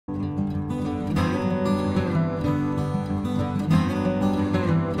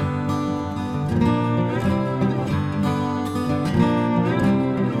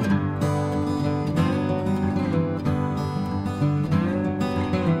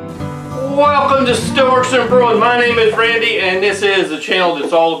Welcome to Still Works and Brewing. My name is Randy, and this is a channel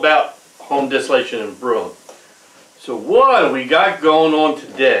that's all about home distillation and brewing. So what do we got going on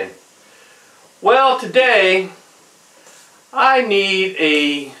today? Well, today I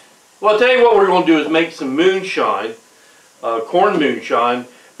need I'll tell you what we're going to do is make some moonshine, corn moonshine,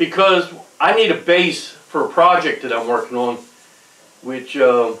 because I need a base for a project that I'm working on, which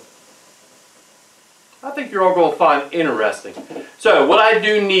I think you're all going to find interesting. So what I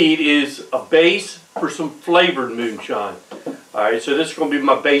do need is a base for some flavored moonshine. Alright, so this is going to be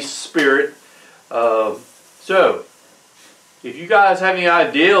my base spirit. So if you guys have any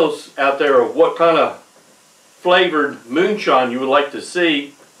ideas out there of what kind of flavored moonshine you would like to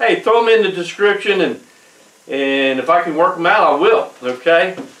see, hey, throw them in the description, and if I can work them out, I will.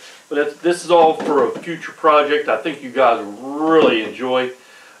 Okay? But this is all for a future project I think you guys will really enjoy.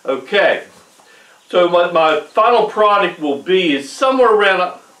 Okay. So my final product will be is somewhere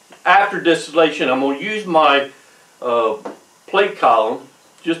around after distillation. I'm going to use my plate column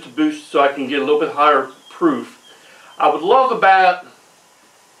just to boost so I can get a little bit higher proof. I would love about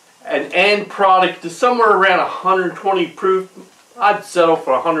an end product to somewhere around 120 proof. I'd settle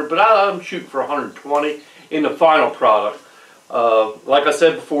for 100, but I'm shooting for 120 in the final product. Like I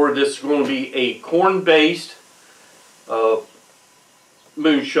said before, this is going to be a corn-based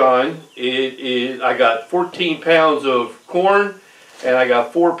moonshine. I got 14 pounds of corn, and I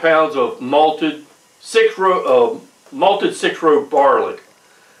got 4 pounds of malted six-row barley.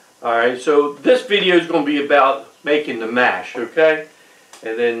 Alright, so this video is going to be about making the mash, okay?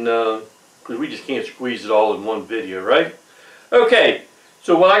 And then, because we just can't squeeze it all in one video, right? Okay,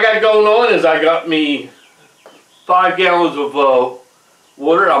 so what I got going on is I got me 5 gallons of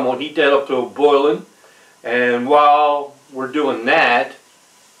water. I'm going to heat that up to boiling, and while we're doing that,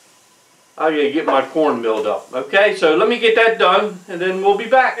 I'm going to get my corn milled up. Okay, so let me get that done, and then we'll be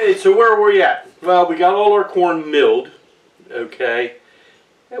back. Hey, so where are we at? Well, we got all our corn milled. Okay.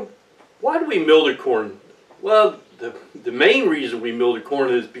 And why do we mill the corn? Well, the main reason we mill the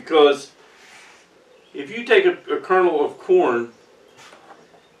corn is because if you take a kernel of corn,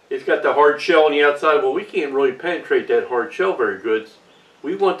 it's got the hard shell on the outside. Well, we can't really penetrate that hard shell very good.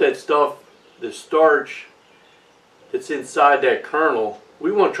 We want that stuff, the starch that's inside that kernel,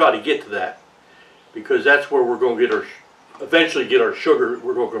 we want to try to get to that, because that's where we're going to eventually get our sugar.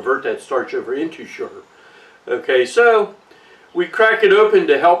 We're going to convert that starch over into sugar. Okay, so we crack it open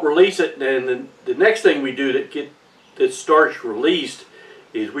to help release it, and then the next thing we do to get that starch released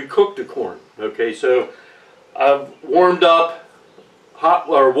is we cook the corn. Okay, so I've warmed up hot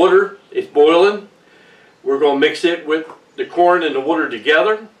water. It's boiling. We're going to mix it with the corn and the water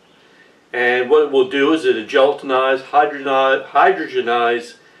together. And what it will do is it'll gelatinize,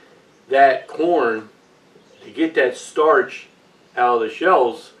 hydrogenize that corn to get that starch out of the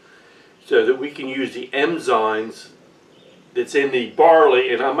shells, so that we can use the enzymes that's in the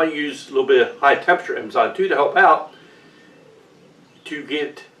barley, and I might use a little bit of high temperature enzyme too to help out to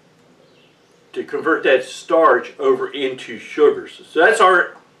convert that starch over into sugars. So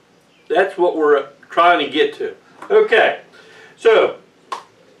that's what we're trying to get to. Okay, so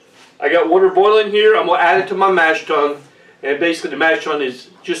I got water boiling here. I'm going to add it to my mash tun, and basically the mash tun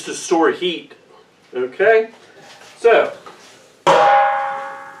is just to store heat. Okay, so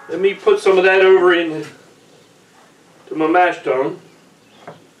let me put some of that over into my mash tun,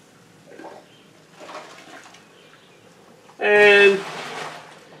 and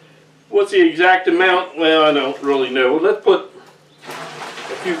what's the exact amount? Well, I don't really know. Let's put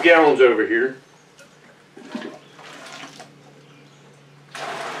a few gallons over here.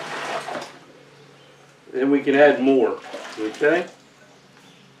 And we can add more, okay?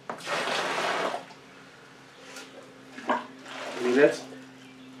 I mean, that's...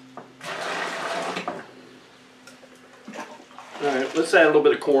 Alright, let's add a little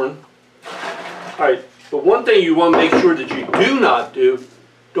bit of corn. Alright, but one thing you want to make sure that you do not do,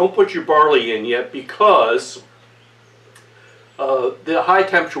 don't put your barley in yet, because the high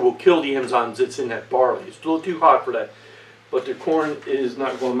temperature will kill the enzymes that's in that barley. It's a little too hot for that. But the corn is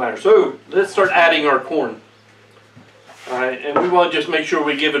not going to matter. So let's start adding our corn. Alright, and we want to just make sure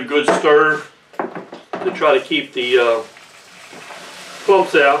we give it a good stir to try to keep the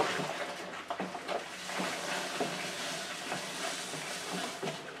clumps out.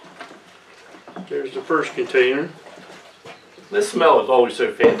 There's the first container. This smell is always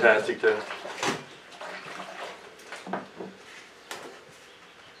so fantastic though.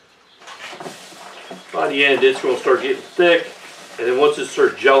 By the end, it's going to start getting thick, and then once it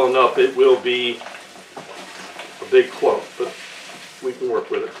starts gelling up, it will be a big clump, but we can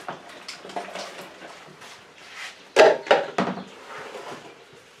work with it.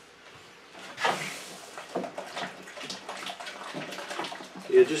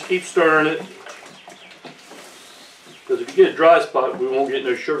 Yeah, just keep stirring it. Because if you get a dry spot, we won't get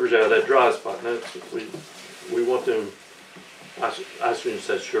no sugars out of that dry spot. And that's, we want them, I shouldn't have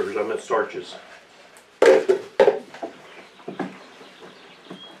said sugars, I meant starches. I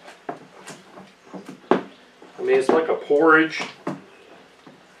mean, it's like a porridge.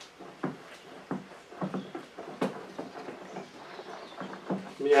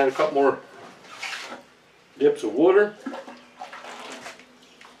 Let me add a couple more dips of water.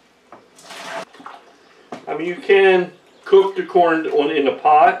 I mean, you can cook the corn in a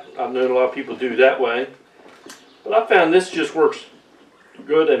pot. I've known a lot of people do that way. But I found this just works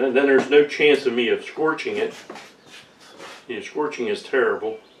good, and then there's no chance of me of scorching it. You know, scorching is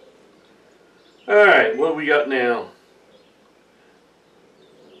terrible. Alright, what do we got now?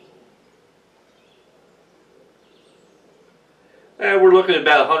 We're looking at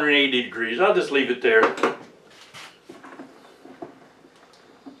about 180 degrees. I'll just leave it there.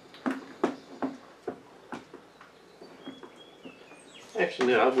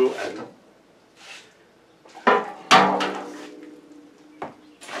 Actually, no, I will add them.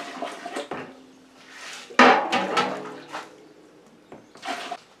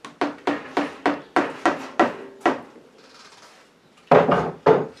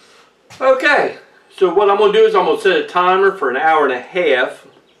 Okay, so what I'm going to do is I'm going to set a timer for an hour and a half.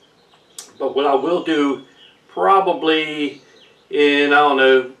 But what I will do, probably in, I don't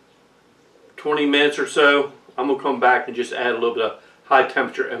know, 20 minutes or so, I'm going to come back and just add a little bit of high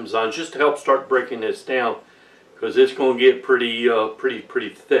temperature enzymes just to help start breaking this down, because it's going to get pretty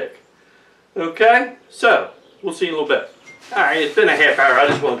thick. Okay, so we'll see in a little bit. Alright, it's been a half hour. I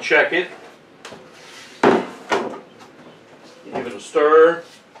just want to check it. Give it a stir.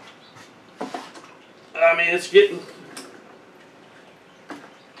 I mean, it's getting...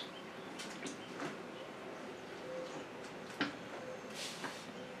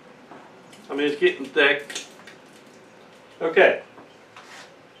 it's getting thick. Okay.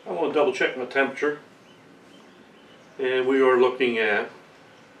 I want to double check my temperature. And we are looking at...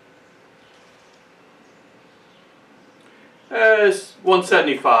 it's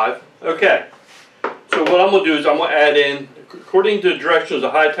 175. Okay. So what I'm going to do is I'm going to add in, according to the directions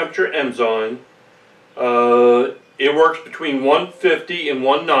of high temperature enzyme, it works between 150 and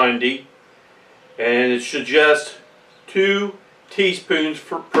 190, and it suggests 2 teaspoons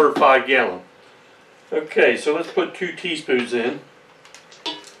per 5 gallon. Okay, so let's put 2 teaspoons in.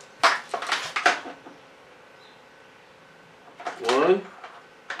 1,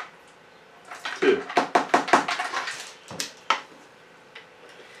 2.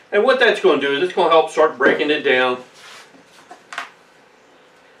 And what that's going to do is it's going to help start breaking it down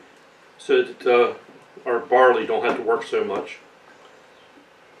so that our barley don't have to work so much.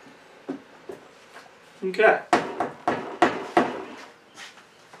 Okay.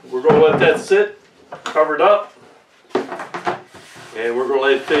 We're going to let that sit, covered up, and we're going to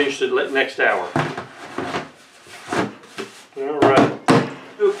let it finish the next hour. Alright.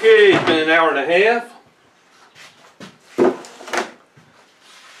 Okay, it's been an hour and a half.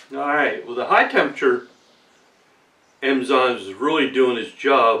 Alright, well, the high temperature enzymes is really doing its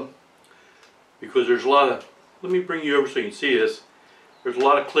job, because there's a lot of, let me bring you over so you can see this, there's a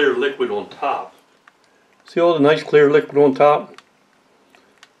lot of clear liquid on top. See all the nice clear liquid on top?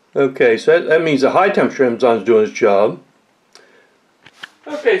 Okay, so that means the high temperature enzyme is doing its job.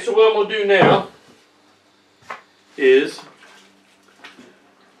 Okay, so what I'm going to do now is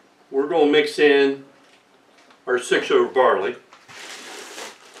we're going to mix in our 6-over barley.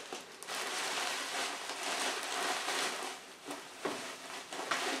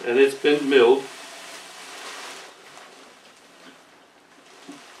 And it's been milled.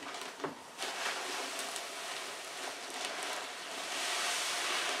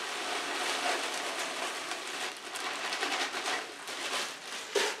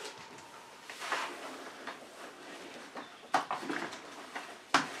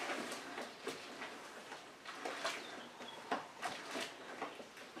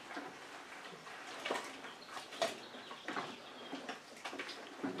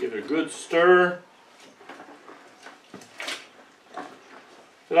 Give it a good stir.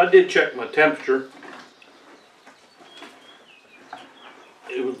 And I did check my temperature.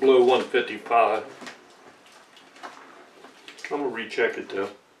 It was below 155. I'm going to recheck it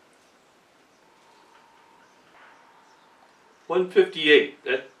though. 158.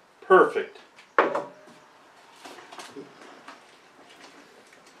 That's perfect.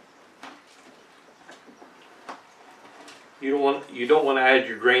 You don't want to add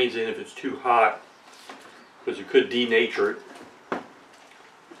your grains in if it's too hot, because it could denature it.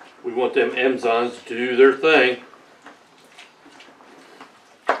 We want them enzymes to do their thing.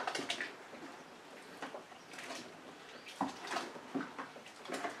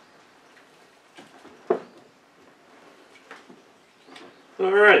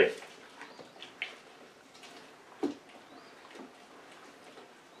 Alrighty.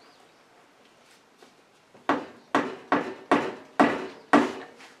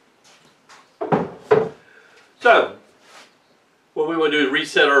 So, what we want to do is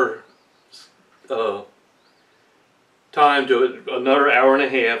reset our time to another hour and a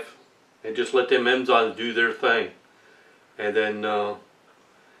half, and just let them enzymes do their thing, and then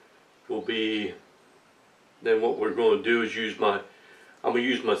what we're going to do is I'm going to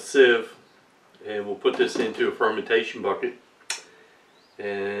use my sieve, and we'll put this into a fermentation bucket.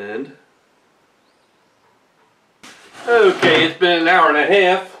 And okay, it's been an hour and a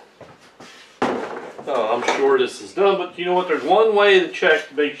half. I'm sure this is done, but you know what? There's one way to check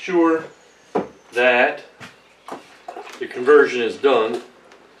to make sure that the conversion is done.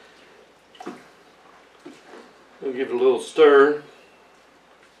 We'll give it a little stir.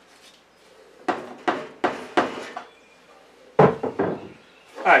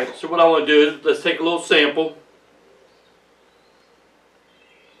 Alright, so what I want to do is let's take a little sample.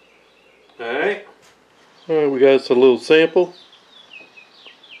 Alright, we got us a little sample.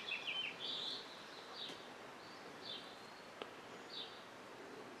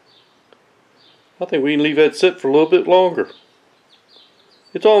 I think we can leave that sit for a little bit longer.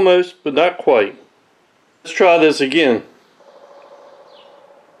 It's almost, but not quite. Let's try this again.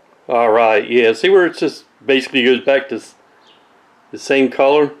 Alright, yeah, see where it just basically goes back to the same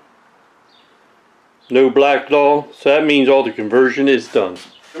color? No black at all. So that means all the conversion is done.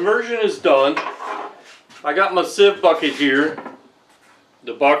 Conversion is done. I got my sieve bucket here.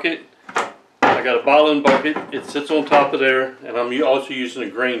 The bucket, I got a bottling bucket. It sits on top of there, and I'm also using a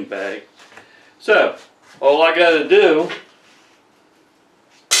grain bag. So, all I got to do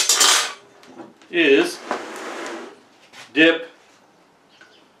is dip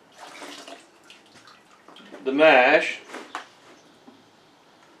the mash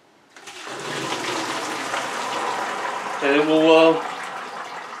and it will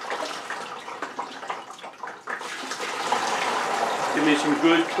give me some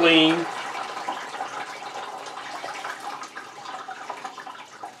good clean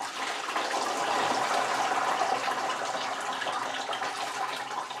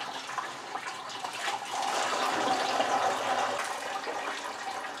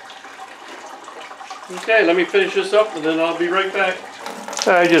Okay, let me finish this up and then I'll be right back.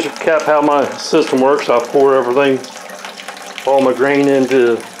 I just recap how my system works. I pour everything, all my grain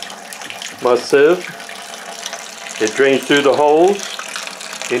into my sieve. It drains through the holes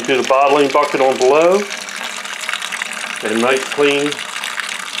into the bottling bucket on below. And nice clean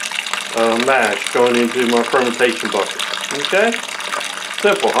mash going into my fermentation bucket. Okay?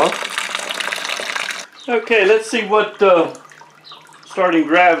 Simple, huh? Okay, let's see what starting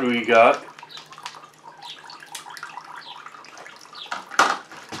gravity we got.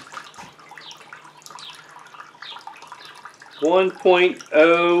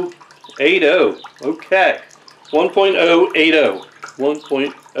 1.080. Okay. 1.080.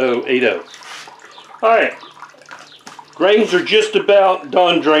 1.080. Alright. Grains are just about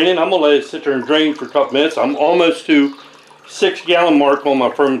done draining. I'm going to let it sit there and drain for a couple minutes. I'm almost to 6-gallon mark on my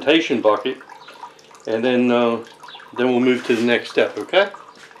fermentation bucket. And then we'll move to the next step, okay?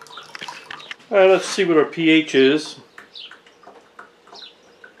 Alright, let's see what our pH is.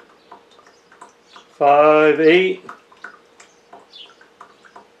 5.8.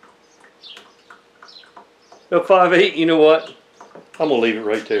 No, 5.8, you know what? I'm going to leave it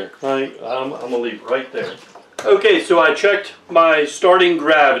right there. I'm going to leave it right there. Okay, so I checked my starting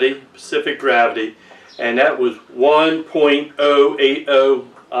gravity, specific gravity, and that was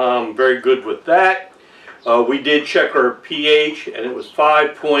 1.080. Very good with that. We did check our pH, and it was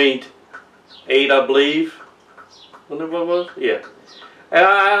 5.8, I believe. Wonder what it was? Yeah. And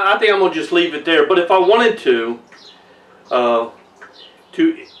I think I'm going to just leave it there. But if I wanted to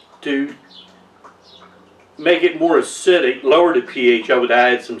make it more acidic, lower the pH, I would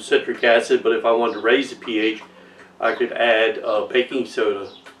add some citric acid. But if I wanted to raise the pH, I could add baking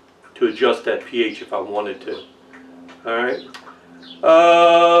soda to adjust that pH if I wanted to. Alright.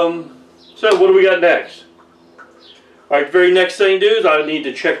 So what do we got next? Alright, the very next thing to do is I need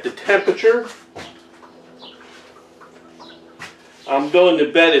to check the temperature. I'm going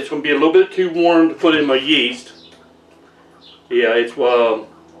to bet it's going to be a little bit too warm to put in my yeast. Yeah, it's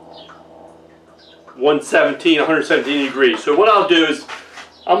 117 degrees. So what I'll do is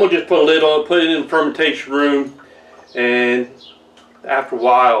I'm going to just put a lid on, put it in the fermentation room, and after a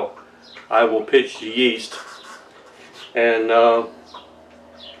while I will pitch the yeast. And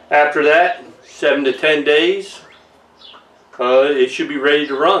after that, 7 to 10 days, it should be ready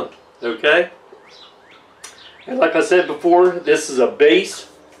to run. Okay? And like I said before, this is a base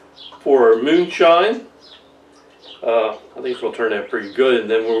for moonshine. I think it's going to turn out pretty good,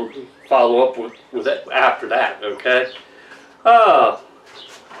 and then we'll follow up with that after that, okay?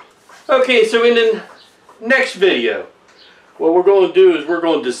 Okay, so in the next video, what we're going to do is we're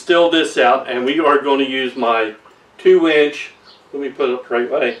going to distill this out, and we are going to use my 2-inch, let me put it up the right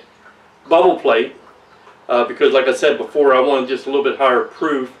way, bubble plate, because like I said before, I want just a little bit higher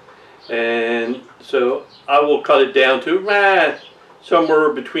proof, and so I will cut it down to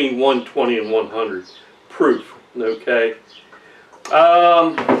somewhere between 120 and 100 proof, okay?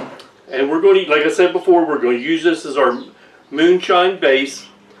 And we're going to, like I said before, we're going to use this as our moonshine base.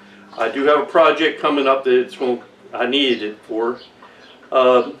 I do have a project coming up that I needed it for.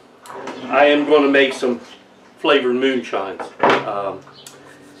 I am going to make some flavored moonshines.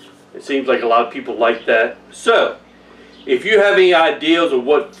 It seems like a lot of people like that. So, if you have any ideas of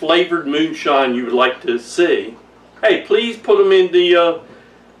what flavored moonshine you would like to see, hey, please put them in the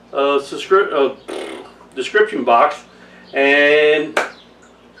description box, and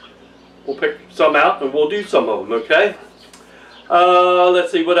we'll pick some out and we'll do some of them, okay?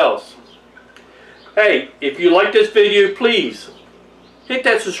 Let's see what else. Hey, if you like this video, please hit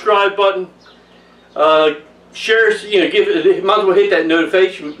that subscribe button. Share, might as well hit that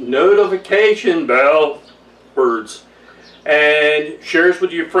notification bell, birds, and share us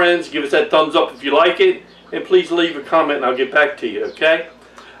with your friends. Give us that thumbs up if you like it, and please leave a comment and I'll get back to you, okay?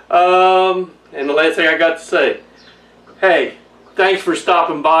 And the last thing I got to say, hey, thanks for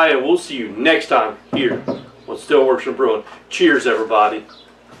stopping by, and we'll see you next time here on Still Works and Brewing. Cheers, everybody.